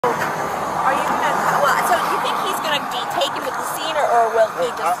Are you gonna? Well, so you think he's gonna be taken with the scene, or will he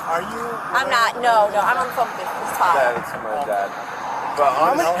just? Are you? I'm not. No. I'm on the phone with his father. That's my dad. But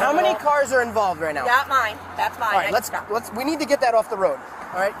how many cars are involved right now? Not mine. That's mine. All right, we need to get that off the road.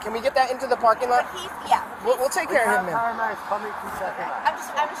 All right, can we get that into the parking lot? We'll take care of him, man. I'm just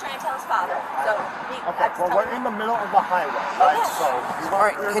trying to tell his father. So well, we're in the middle of the highway, right? So. All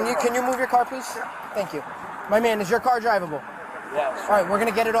right, can you move your car, please? Thank you. My man, is your car drivable? Yes. All right, we're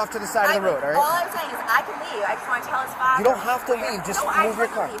gonna get it off to the side of the road. All right. All I'm saying is I can leave. I just want to tell his father. You don't have to leave. Just move your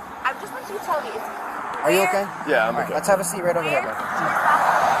car. I just want you to tell me. Are you okay? Yeah, I'm okay. Let's have a seat right over here, bud.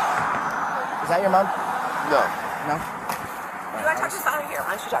 Is that your mom? No. No? You want to talk to his father here?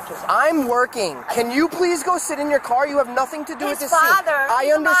 Why don't you talk to his father? I'm working. Can you please go sit in your car? You have nothing to do with this scene. His father,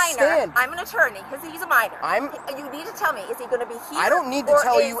 I understand. I'm an attorney. He's a minor. You need to tell me, is he going to be here? I don't need to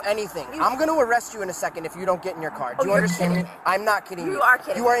tell you anything. I'm going to arrest you in a second if you don't get in your car. Do you understand me? I'm not kidding you. You are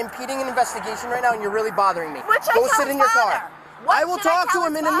kidding. You are impeding an investigation right now, and you're really bothering me. Go sit in your car. I will talk to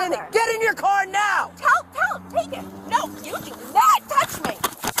him in a minute. Get in your car now! Tell him, take it. No, you do not touch me.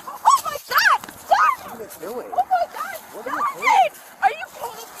 Oh my God, stop! What are you doing? Oh my God, stop it! Are you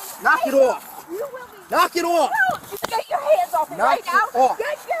kidding me? Knock it off. You will be. Knock it off. No, get your hands off me right now. Knock it off.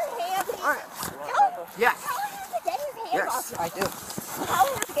 Get your hands off me. All right. Yes. Tell him to get his hands off me. I do. Tell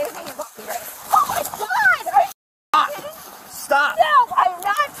him to get his hands off me right now. Oh my God! Are you kidding? Stop. No, I'm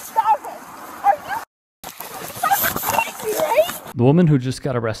not stopping. Are you kidding me, right? The woman who just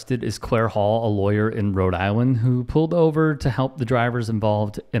got arrested is Claire Hall, a lawyer in Rhode Island who pulled over to help the drivers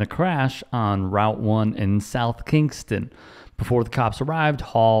involved in a crash on Route 1 in South Kingston. Before the cops arrived,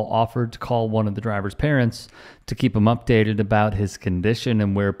 Hall offered to call one of the driver's parents to keep him updated about his condition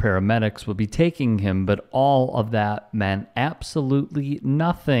and where paramedics would be taking him, but all of that meant absolutely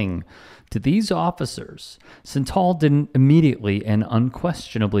nothing to these officers, since Hall didn't immediately and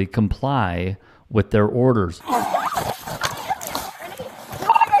unquestionably comply with their orders.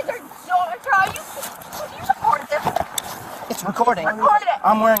 It's recording. Record it.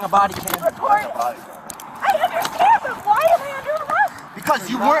 I'm wearing a body cam. Record it. I understand, but why am I under arrest? Because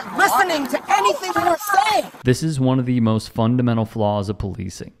you weren't listening to anything we were saying. This is one of the most fundamental flaws of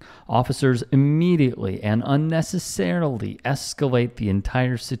policing. Officers immediately and unnecessarily escalate the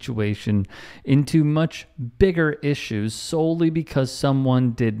entire situation into much bigger issues solely because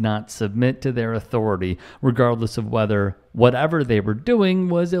someone did not submit to their authority, regardless of whether whatever they were doing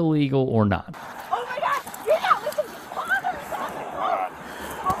was illegal or not. Oh my God! You're not listening to your father!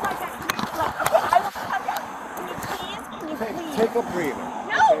 Oh my God! Okay, I will come down. Can you please? Take a breather.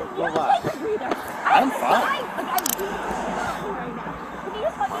 No! You don't take a breather. I'm fine. I'm being right now. Can you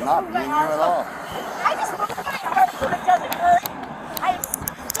just let me I'm not move my being arms here at up? all. I just moved my arms so it doesn't hurt. I'm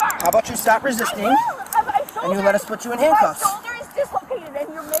sorry. How about you stop resisting? And you let us put you in handcuffs. My shoulder is dislocated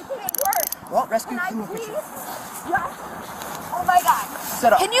and you're making it worse. Well, rescue Can I team will please? get you. Yes. Oh my God.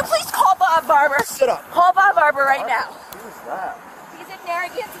 Sit up. Can you please call Bob Barber? Sit up. Call Bob Barber right now. Who's that? He's in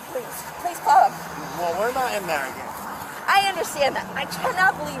Narragansett, please. Please call him. Well, we're not in Narragansett. I understand that. I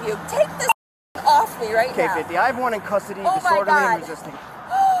cannot believe you. Take this off me right now. Okay, 50. I have one in custody, Oh my disorderly God. and resisting.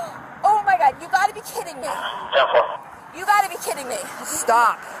 Oh my God. You gotta be kidding me. You gotta be kidding me.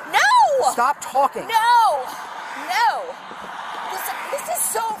 Stop. No! Stop talking. No! No! This is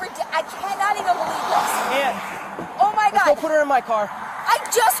so ridiculous. I cannot even believe this. Oh my God. Let's go put her in my car. I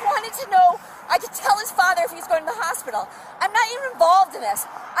just wanted to know. I could tell his father if he's going to the hospital. I'm not even involved in this.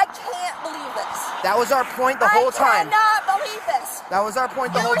 I can't believe this. That was our point the whole time. I cannot believe this. That was our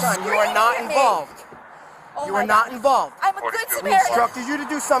point the You whole were time. You are not screaming at me. involved. Oh You my are not God. involved. I'm a good We Samaritan. instructed you to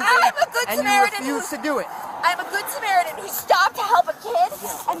do something, I'm a good and Samaritan you refused to do it. I'm a good Samaritan who stopped to help a kid,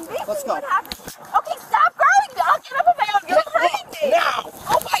 and this Let's is go. what happened. Okay, stop growing me. I'll get up on my own. You're hurting me. Now.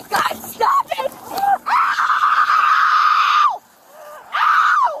 Oh my God, stop it. Ow!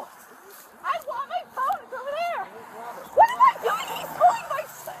 Ow! I want my phone. It's over there. What am I doing? He's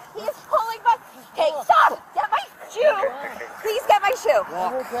pulling my... Hey, stop. Get my shoe. Please get my shoe.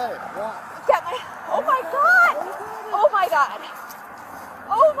 Okay. Get my... Oh my God. Oh my God.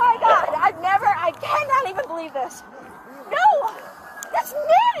 Oh my God. I cannot even believe this. No. This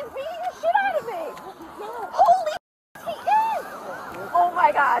man is beating the shit out of me. Holy he is. Oh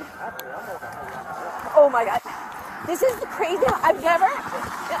my God. Oh my God. This is the crazy. I've never...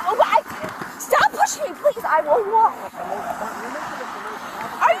 Stop pushing me, please. I will walk.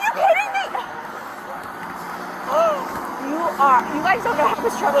 Are you kidding me? You guys don't know how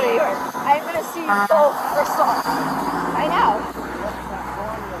much trouble you are. I'm gonna see you both for assault. I know.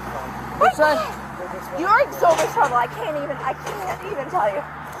 You're in so much trouble. I can't even tell you.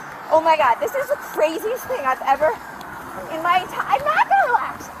 Oh my God, this is the craziest thing I've ever in my entire. I'm not gonna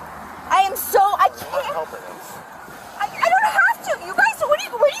relax.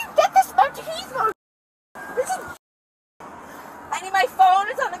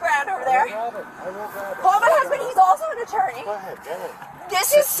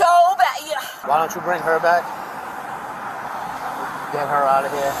 This is so bad. Yeah. Why don't you bring her back? Get her out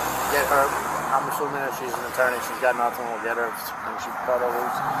of here. Get her. I'm assuming if she's an attorney, she's got nothing. We'll get her and she cut her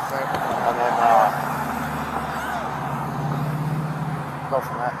loose. Right. And then go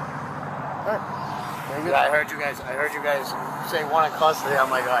from that. All right. Very good. Yeah, I heard you guys say one in custody. I'm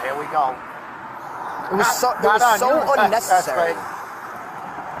like, oh, here we go. It was so unnecessary.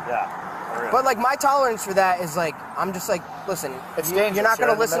 Yeah. But like my tolerance for that is like, I'm just like, listen, It's you're dangerous. not going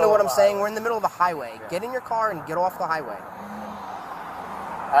You're to in the listen to middle what of I'm the saying. highway. We're in the middle of the highway. Yeah. Get in your car and get off the highway.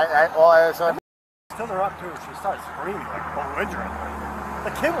 Stood her up too. She started screaming like belligerently.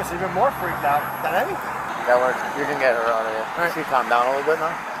 The kid was even more freaked out than anything. That works. You can get her out of here. Alright. She calmed down a little bit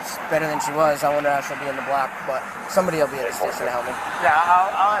now. It's better than she was. I wonder how she'll be in the block, but somebody will be at the station to help me. Yeah,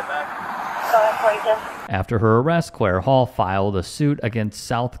 I'll head back. After her arrest, Claire Hall filed a suit against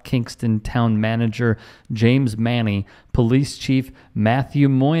South Kingston Town Manager James Manny, Police Chief Matthew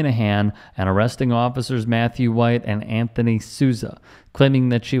Moynihan, and arresting officers Matthew White and Anthony Souza, claiming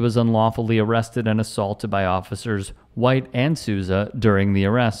that she was unlawfully arrested and assaulted by officers White and Souza during the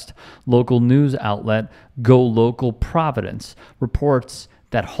arrest. Local news outlet Go Local Providence reports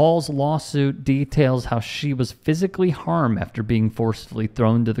that Hall's lawsuit details how she was physically harmed after being forcibly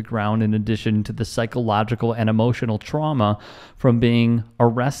thrown to the ground, in addition to the psychological and emotional trauma from being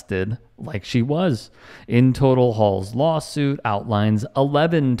arrested like she was. In total, Hall's lawsuit outlines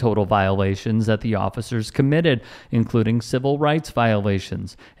 11 total violations that the officers committed, including civil rights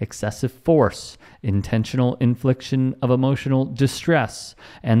violations, excessive force, intentional infliction of emotional distress,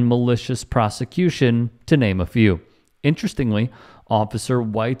 and malicious prosecution, to name a few. Interestingly, Officer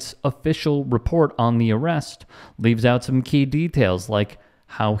White's official report on the arrest leaves out some key details, like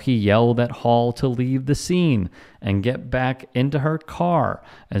how he yelled at Hall to leave the scene and get back into her car,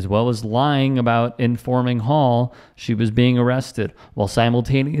 as well as lying about informing Hall she was being arrested, while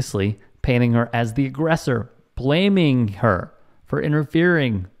simultaneously painting her as the aggressor, blaming her for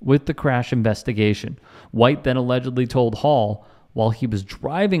interfering with the crash investigation. White then allegedly told Hall, while he was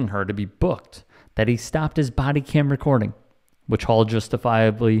driving her to be booked, that he stopped his body cam recording, which Hall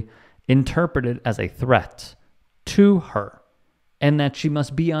justifiably interpreted as a threat to her, and that she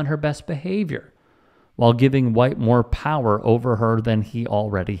must be on her best behavior, while giving White more power over her than he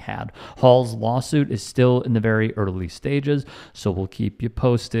already had. Hall's lawsuit is still in the very early stages, so we'll keep you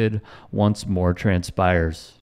posted once more transpires.